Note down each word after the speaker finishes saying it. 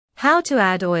How to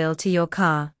add oil to your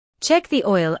car. Check the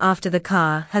oil after the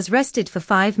car has rested for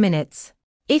 5 minutes.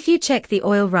 If you check the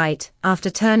oil right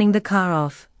after turning the car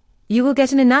off, you will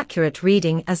get an inaccurate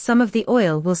reading as some of the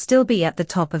oil will still be at the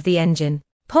top of the engine.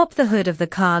 Pop the hood of the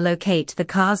car. Locate the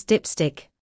car's dipstick.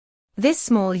 This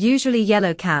small, usually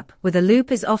yellow cap with a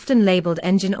loop is often labeled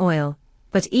engine oil,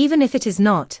 but even if it is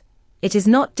not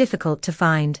difficult to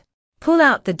find. Pull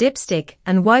out the dipstick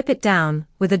and wipe it down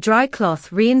with a dry cloth.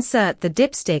 Reinsert the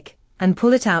dipstick and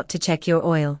pull it out to check your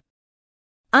oil.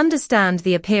 Understand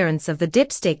the appearance of the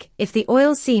dipstick. If the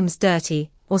oil seems dirty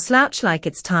or slouch like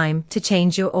it's time to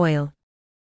change your oil.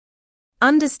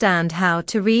 Understand how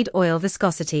to read oil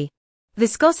viscosity.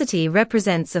 Viscosity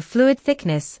represents a fluid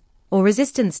thickness or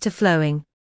resistance to flowing.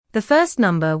 The first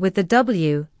number with the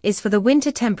W is for the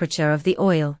winter temperature of the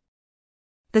oil.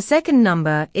 The second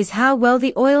number is how well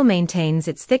the oil maintains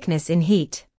its thickness in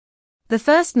heat. The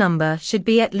first number should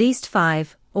be at least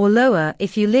 5 or lower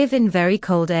if you live in very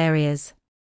cold areas.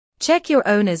 Check your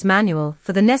owner's manual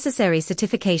for the necessary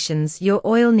certifications your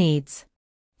oil needs.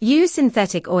 Use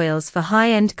synthetic oils for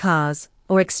high-end cars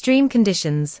or extreme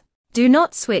conditions. Do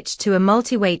not switch to a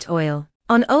multi-weight oil.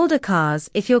 On older cars,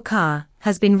 if your car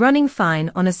has been running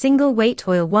fine on a single weight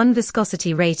oil 1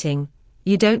 viscosity rating,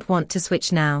 you don't want to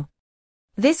switch now.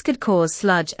 This could cause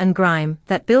sludge and grime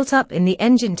that built up in the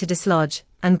engine to dislodge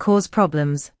and cause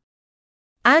problems.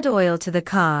 Add oil to the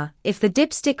car if the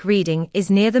dipstick reading is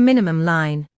near the minimum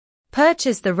line.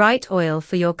 Purchase the right oil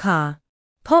for your car.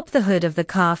 Pop the hood of the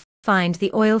car. Find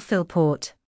the oil fill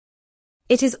port.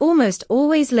 It is almost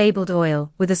always labeled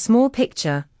oil with a small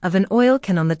picture of an oil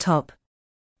can on the top.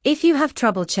 If you have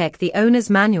trouble, check the owner's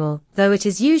manual, though it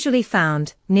is usually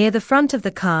found near the front of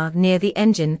the car near the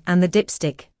engine and the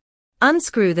dipstick.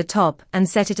 Unscrew the top and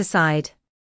set it aside.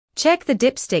 Check the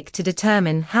dipstick to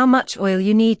determine how much oil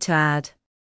you need to add.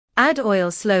 Add oil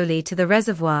slowly to the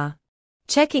reservoir,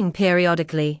 checking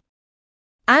periodically.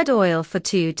 Add oil for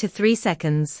 2 to 3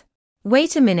 seconds.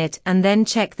 Wait a minute and then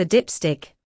check the dipstick.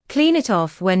 Clean it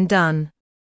off when done.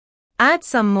 Add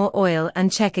some more oil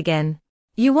and check again.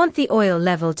 You want the oil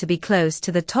level to be close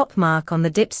to the top mark on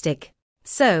the dipstick,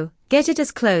 so get it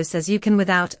as close as you can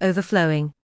without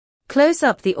overflowing. Close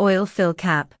up the oil fill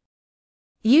cap.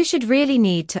 You should really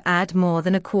need to add more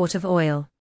than a quart of oil.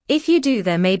 If you do,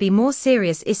 there may be more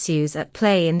serious issues at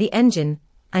play in the engine,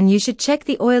 and you should check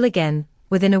the oil again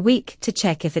within a week to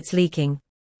check if it's leaking.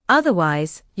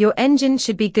 Otherwise, your engine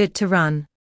should be good to run.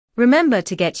 Remember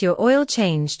to get your oil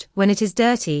changed when it is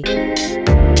dirty.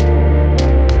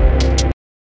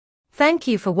 Thank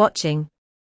you for watching.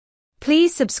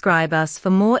 Please subscribe us for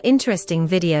more interesting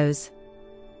videos.